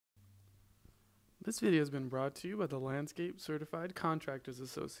This video has been brought to you by the Landscape Certified Contractors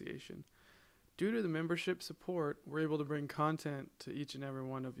Association. Due to the membership support, we're able to bring content to each and every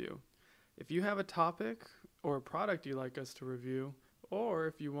one of you. If you have a topic or a product you'd like us to review, or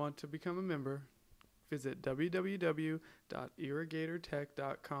if you want to become a member, visit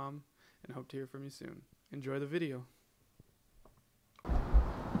www.irrigatortech.com and hope to hear from you soon. Enjoy the video.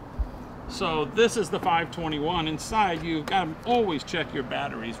 So this is the 521. Inside, you've got to always check your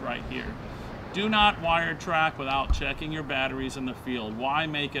batteries right here. Do not wire track without checking your batteries in the field. Why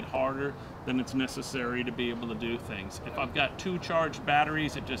make it harder than it's necessary to be able to do things? If I've got 2 charged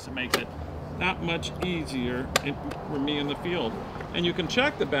batteries, it just makes it that much easier for me in the field. And you can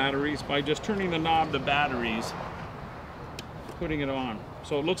check the batteries by just turning the knob of the batteries, putting it on.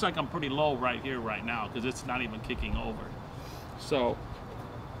 So it looks like I'm pretty low right here right now because it's not even kicking over. So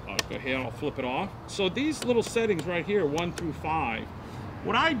I'll go ahead, I'll flip it off. So these little settings right here, 1 through 5,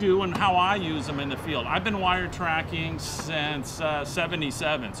 what I do and how I use them in the field, I've been wire tracking since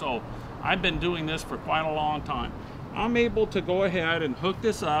 77, so I've been doing this for quite a long time. I'm able to go ahead and hook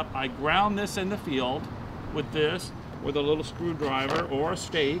this up. I ground this in the field with this, with a little screwdriver or a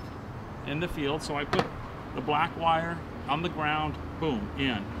stake in the field. So I put the black wire on the ground, boom,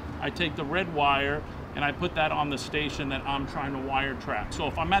 in. I take the red wire and I put that on the station that I'm trying to wire track. So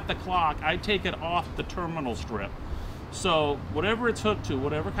if I'm at the clock, I take it off the terminal strip. So whatever it's hooked to,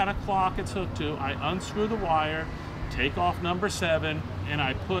 whatever kind of clock it's hooked to, I unscrew the wire, take off number 7, and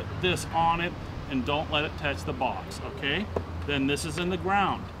I put this on it and don't let it touch the box, okay? Then this is in the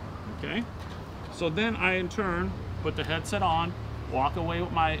ground, okay? So then I in turn put the headset on, walk away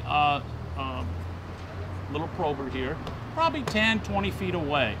with my little prober here, probably 10, 20 feet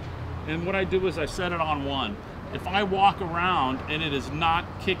away. And what I do is I set it on 1. If I walk around and it is not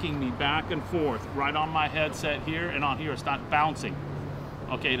kicking me back and forth right on my headset here and on here, it's not bouncing.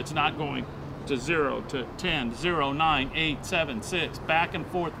 Okay, it's not going to 0 to 10, 0, 9, 8, 7, 6, back and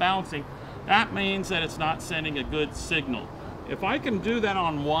forth bouncing. That means that it's not sending a good signal. If I can do that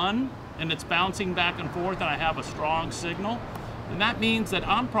on 1 and it's bouncing back and forth and I have a strong signal, then that means that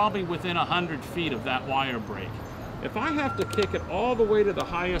I'm probably within 100 feet of that wire break. If I have to kick it all the way to the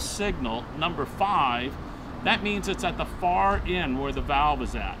highest signal, number 5, that means it's at the far end where the valve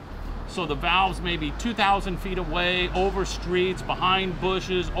is at. So the valve's maybe 2,000 feet away, over streets, behind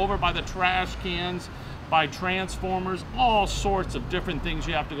bushes, over by the trash cans, by transformers, all sorts of different things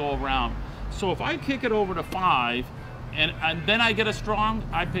you have to go around. So if I kick it over to 5, and then I get a strong,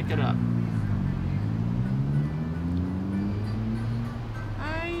 I pick it up.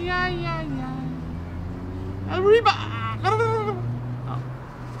 Ay, ay, ay, ay. Arriba!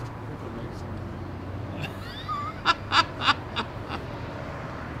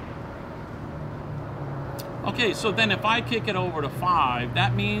 Okay, so then if I kick it over to 5,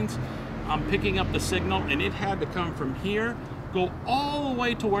 that means I'm picking up the signal, and it had to come from here, go all the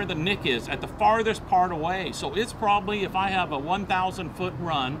way to where the nick is, at the farthest part away. So it's probably, if I have a 1,000 foot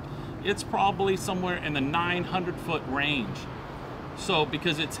run, it's probably somewhere in the 900 foot range. So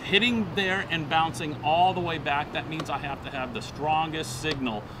because it's hitting there and bouncing all the way back, that means I have to have the strongest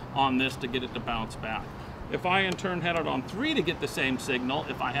signal on this to get it to bounce back. If I in turn had it on 3 to get the same signal,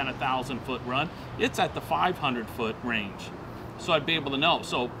 if I had a 1,000 foot run, it's at the 500 foot range. So I'd be able to know.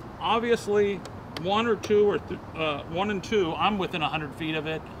 So obviously 1 or 2 or 1 and 2, I'm within 100 feet of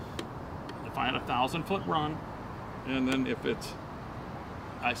it. If I had a 1,000 foot run, and then if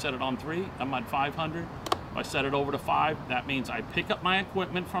I set it on 3, I'm at 500. If I set it over to 5, that means I pick up my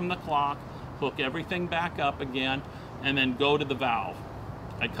equipment from the clock, hook everything back up again, and then go to the valve.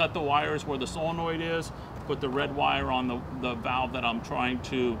 I cut the wires where the solenoid is, put the red wire on the valve that I'm trying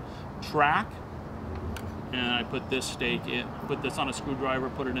to track, and I put this stake in, put this on a screwdriver,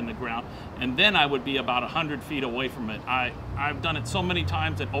 put it in the ground, and then I would be about 100 feet away from it. I've done it so many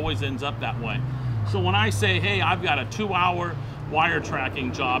times, it always ends up that way. So when I say, hey, I've got a 2-hour wire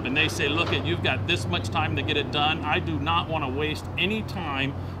tracking job, and they say, look, you've got this much time to get it done, I do not want to waste any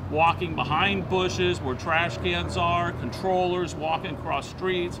time walking behind bushes where trash cans are, controllers, walking across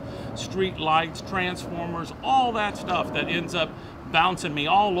streets, street lights, transformers, all that stuff that ends up bouncing me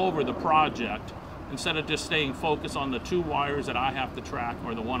all over the project instead of just staying focused on the 2 wires that I have to track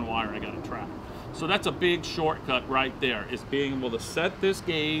or the 1 wire I got to track. So that's a big shortcut right there, is being able to set this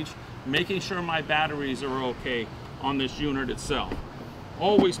gauge, making sure my batteries are okay on this unit itself.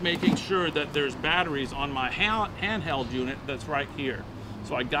 Always making sure that there's batteries on my handheld unit that's right here.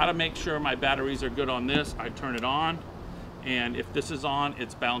 So I gotta make sure my batteries are good on this. I turn it on, and if this is on,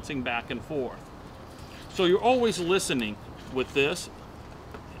 it's bouncing back and forth. So you're always listening with this,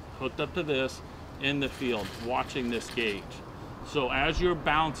 hooked up to this, in the field, watching this gauge. So as you're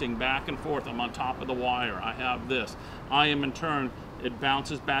bouncing back and forth, I'm on top of the wire. I have this. I am in turn, it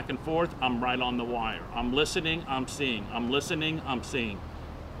bounces back and forth. I'm right on the wire. I'm listening, I'm seeing. I'm listening, I'm seeing.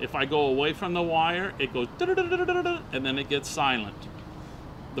 If I go away from the wire, it goes and then it gets silent.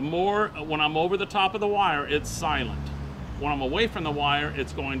 The more, when I'm over the top of the wire, it's silent. When I'm away from the wire,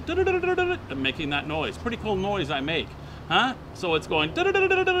 it's going and making that noise. Pretty cool noise I make, huh? So it's going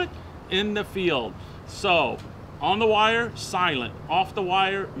in the field. So on the wire, silent. Off the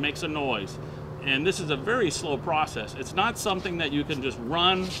wire, makes a noise. And this is a very slow process. It's not something that you can just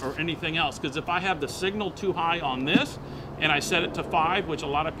run or anything else, because if I have the signal too high on this and I set it to 5, which a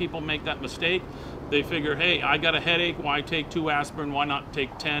lot of people make that mistake, they figure, hey, I got a headache, why take 2 aspirin, why not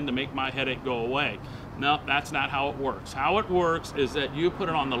take 10 to make my headache go away? No, that's not how it works. How it works is that you put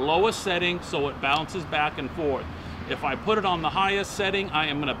it on the lowest setting so it bounces back and forth. If I put it on the highest setting, I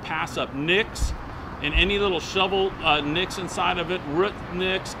am gonna pass up nicks, and any little shovel nicks inside of it, root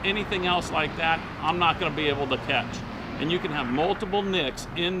nicks, anything else like that, I'm not gonna be able to catch. And you can have multiple nicks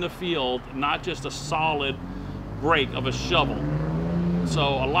in the field, not just a solid break of a shovel. So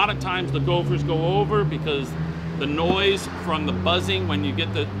a lot of times the gophers go over because the noise from the buzzing, when you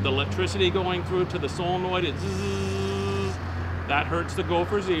get the electricity going through to the solenoid, it zzz, that hurts the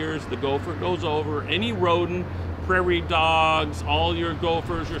gopher's ears. The gopher goes over. Any rodent, prairie dogs, all your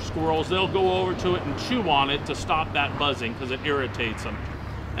gophers, your squirrels, they'll go over to it and chew on it to stop that buzzing because it irritates them.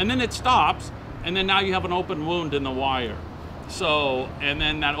 And then it stops, and then now you have an open wound in the wire. So, and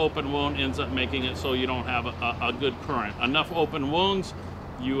then that open wound ends up making it so you don't have a good current. Enough open wounds,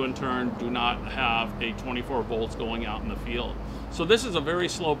 you in turn do not have a 24 volts going out in the field. So this is a very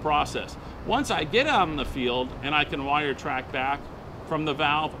slow process. Once I get out in the field and I can wire track back from the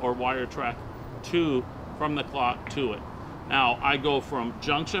valve or wire track from the clock to it. Now I go from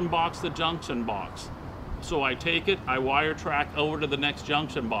junction box to junction box. So I take it, I wire track over to the next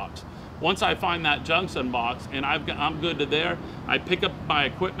junction box. Once I find that junction box and I'm good to there, I pick up my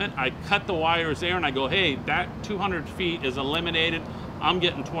equipment, I cut the wires there, and I go, hey, that 200 feet is eliminated. I'm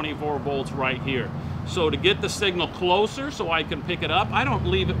getting 24 volts right here. So to get the signal closer so I can pick it up, I don't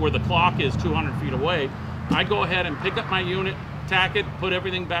leave it where the clock is 200 feet away. I go ahead and pick up my unit, tack it, put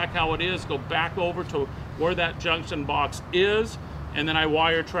everything back how it is, go back over to where that junction box is, and then I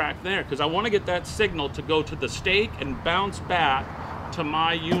wire track there because I want to get that signal to go to the stake and bounce back to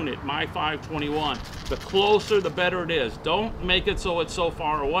my unit, my 521. The closer, the better it is. Don't make it so it's so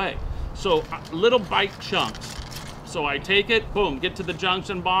far away. So little bite chunks. So I take it, boom, get to the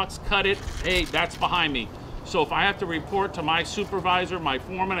junction box, cut it, hey, that's behind me. So if I have to report to my supervisor, my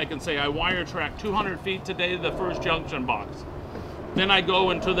foreman, I can say I wire track 200 feet today to the first junction box. Then I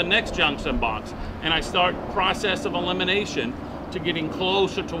go into the next junction box and I start process of elimination to getting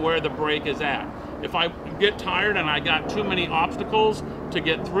closer to where the break is at. If I get tired and I got too many obstacles to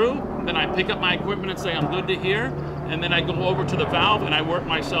get through, then I pick up my equipment and say I'm good to here, and then I go over to the valve and I work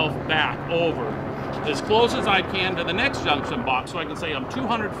myself back over as close as I can to the next junction box so I can say I'm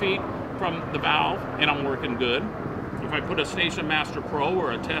 200 feet from the valve and I'm working good. If I put a Station Master Pro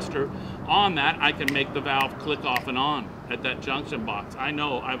or a tester on that, I can make the valve click off and on at that junction box. I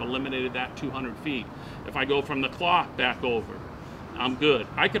know I've eliminated that 200 feet. If I go from the clock back over, I'm good.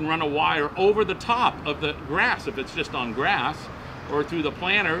 I can run a wire over the top of the grass if it's just on grass, or through the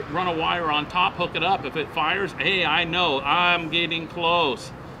planter, run a wire on top, hook it up. If it fires, hey, I know I'm getting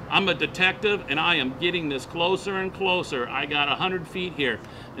close. I'm a detective and I am getting this closer and closer. I got 100 feet here.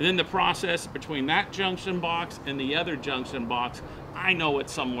 And then the process between that junction box and the other junction box, I know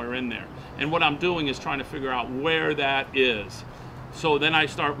it's somewhere in there. And what I'm doing is trying to figure out where that is. So then I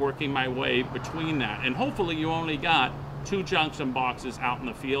start working my way between that. And hopefully you only got 2 junction boxes out in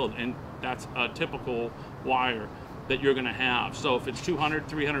the field, and that's a typical wire that you're gonna have. So if it's 200,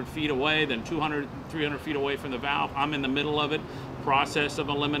 300 feet away, then 200, 300 feet away from the valve, I'm in the middle of it. Process of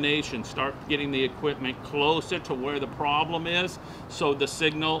elimination, start getting the equipment closer to where the problem is so the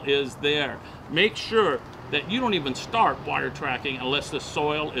signal is there. Make sure that you don't even start wire tracking unless the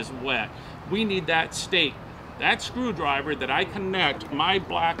soil is wet. We need that stake, that screwdriver that I connect my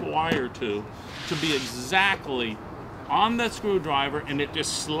black wire to be exactly on the screwdriver, and it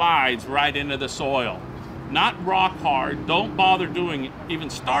just slides right into the soil. Not rock hard. Don't bother doing it, even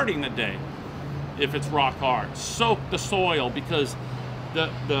starting the day, if it's rock hard. Soak the soil, because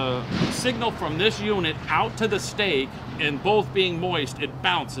the signal from this unit out to the stake, and both being moist, it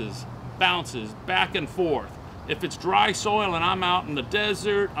bounces back and forth. If it's dry soil and I'm out in the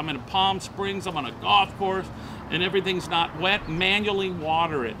desert, I'm in Palm Springs, I'm on a golf course, and everything's not wet, manually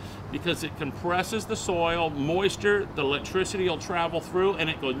water it, because it compresses the soil, moisture, the electricity will travel through, and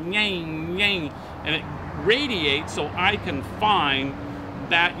it goes yang, yang, and it radiate so I can find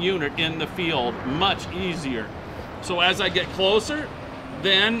that unit in the field much easier. So as I get closer,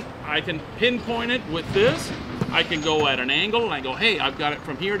 then I can pinpoint it with this. I can go at an angle and I go, hey, I've got it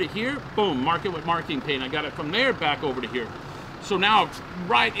from here to here, boom, mark it with marking paint. I got it from there back over to here. So now it's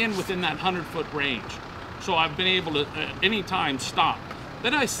right in within that 100-foot range. So I've been able to at any time stop.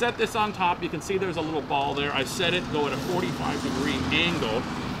 Then I set this on top. You can see there's a little ball there. I set it, go at a 45-degree angle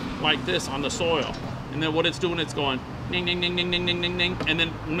like this on the soil. And then what it's doing, it's going ding, ding, ding, ding, ding, ding, ding, ding. And then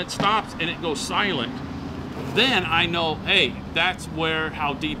when it stops and it goes silent, then I know, hey, that's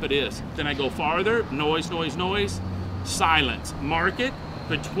how deep it is. Then I go farther, noise, noise, noise, silence. Mark it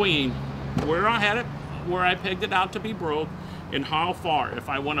between where I had it, where I pegged it out to be broke, and how far. If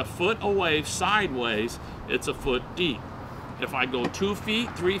I went a foot away sideways, it's a foot deep. If I go 2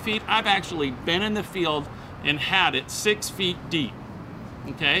 feet, 3 feet, I've actually been in the field and had it 6 feet deep,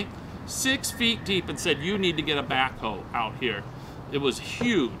 okay? 6 feet deep, and said, you need to get a backhoe out here. It was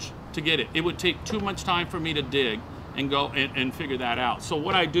huge to get it. It would take too much time for me to dig and go and figure that out. So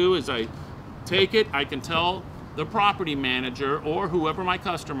what I do is I take it, I can tell the property manager or whoever my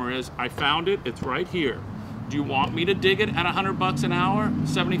customer is, I found it, it's right here. Do you want me to dig it at $100 an hour,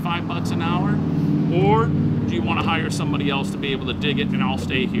 75 bucks an hour? Or do you want to hire somebody else to be able to dig it and I'll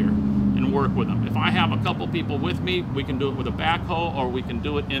stay here and work with them? If I have a couple people with me, we can do it with a backhoe or we can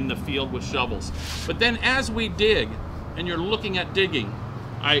do it in the field with shovels. But then as we dig, and you're looking at digging,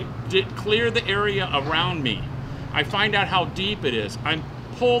 I clear the area around me. I find out how deep it is. I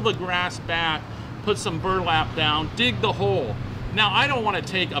pull the grass back, put some burlap down, dig the hole. Now I don't want to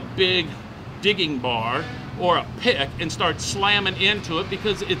take a big digging bar or a pick and start slamming into it,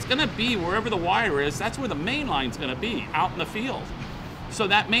 because it's going to be wherever the wire is, that's where the main line's going to be, out in the field. So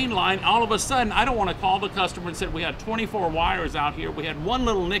that main line, all of a sudden, I don't want to call the customer and say, we had 24 wires out here, we had one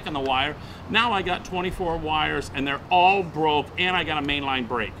little nick in the wire, now I got 24 wires and they're all broke and I got a main line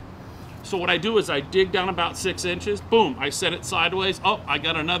break. So what I do is I dig down about 6 inches, boom, I set it sideways, oh, I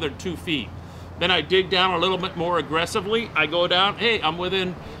got another 2 feet. Then I dig down a little bit more aggressively, I go down, hey, I'm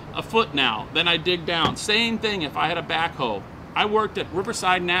within a foot now. Then I dig down. Same thing if I had a backhoe. I worked at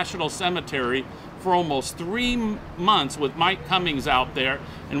Riverside National Cemetery for almost 3 months with Mike Cummings out there,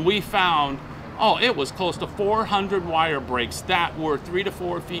 and we found, oh, it was close to 400 wire breaks that were 3 to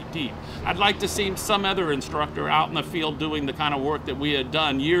 4 feet deep. I'd like to see some other instructor out in the field doing the kind of work that we had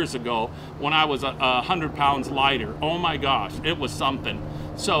done years ago when I was 100 pounds lighter. Oh my gosh, it was something.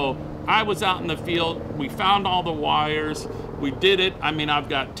 So I was out in the field, we found all the wires, we did it. I mean, I've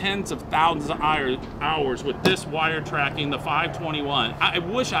got tens of thousands of hours with this wire tracking, the 521. I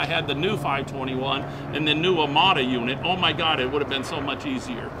wish I had the new 521 and the new Amada unit. Oh my God, it would have been so much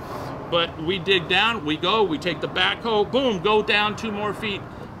easier. But we dig down, we go, we take the backhoe, boom, go down 2 more feet.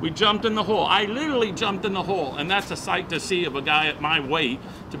 We jumped in the hole. I literally jumped in the hole, and that's a sight to see of a guy at my weight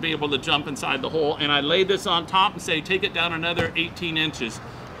to be able to jump inside the hole. And I lay this on top and say, take it down another 18 inches.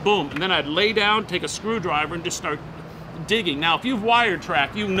 Boom, and then I'd lay down, take a screwdriver, and just start digging. Now, if you've wire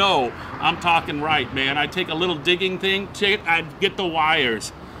track, you know I'm talking right, man. I'd take a little digging thing, I'd get the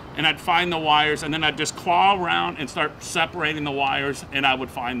wires, and I'd find the wires, and then I'd just claw around and start separating the wires, and I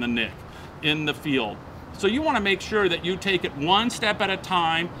would find the nick in the field. So you want to make sure that you take it one step at a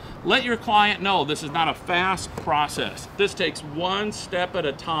time. Let your client know this is not a fast process. This takes one step at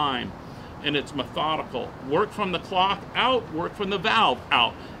a time, and it's methodical. Work from the clock out, work from the valve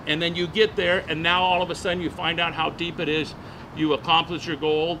out. And then you get there, and now all of a sudden you find out how deep it is. You accomplish your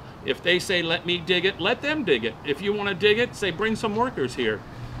goal. If they say, let me dig it, let them dig it. If you want to dig it, say, bring some workers here.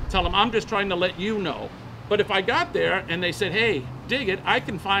 Tell them, I'm just trying to let you know. But if I got there and they said, hey, dig it, I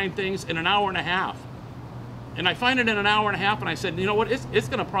can find things in an hour and a half. And I find it in an hour and a half, and I said, you know what, it's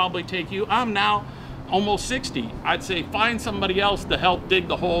going to probably take you, I'm now almost 60. I'd say find somebody else to help dig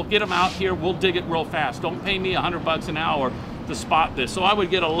the hole, get them out here, we'll dig it real fast. Don't pay me $100 an hour to spot this. So I would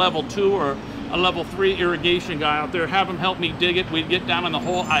get a level 2 or a level 3 irrigation guy out there, have him help me dig it. We'd get down in the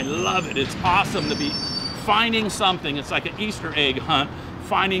hole. I love it. It's awesome to be finding something. It's like an Easter egg hunt,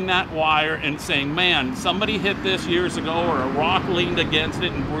 finding that wire and saying, man, somebody hit this years ago, or a rock leaned against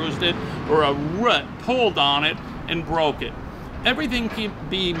it and bruised it, or a root pulled on it and broke it. Everything can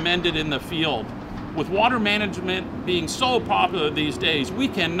be mended in the field. With water management being so popular these days, we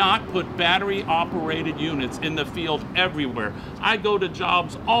cannot put battery operated units in the field everywhere. I go to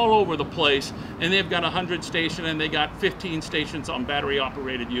jobs all over the place, and they've got 100 stations and they got 15 stations on battery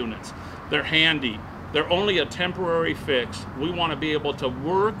operated units. They're handy. They're only a temporary fix. We want to be able to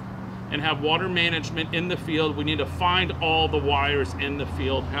work and have water management in the field. We need to find all the wires in the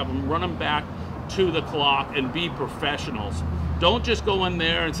field, have them run them back to the clock and be professionals. Don't just go in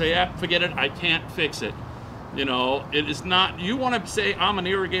there and say, forget it, I can't fix it. You know, it is not, you want to say, I'm an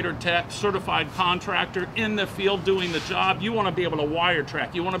irrigator tech, certified contractor in the field doing the job. You want to be able to wire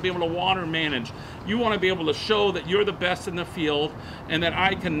track. You want to be able to water manage. You want to be able to show that you're the best in the field and that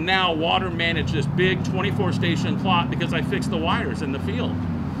I can now water manage this big 24 station plot because I fixed the wires in the field.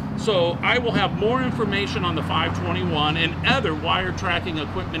 So I will have more information on the 521 and other wire tracking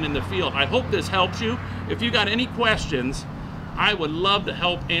equipment in the field. I hope this helps you. If you got any questions, I would love to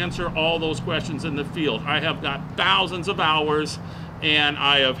help answer all those questions in the field. I have got thousands of hours and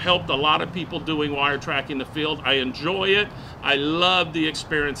I have helped a lot of people doing wire tracking in the field. I enjoy it. I love the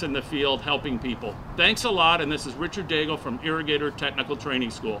experience in the field helping people. Thanks a lot, and this is Richard Daigle from Irrigator Technical Training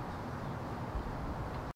School.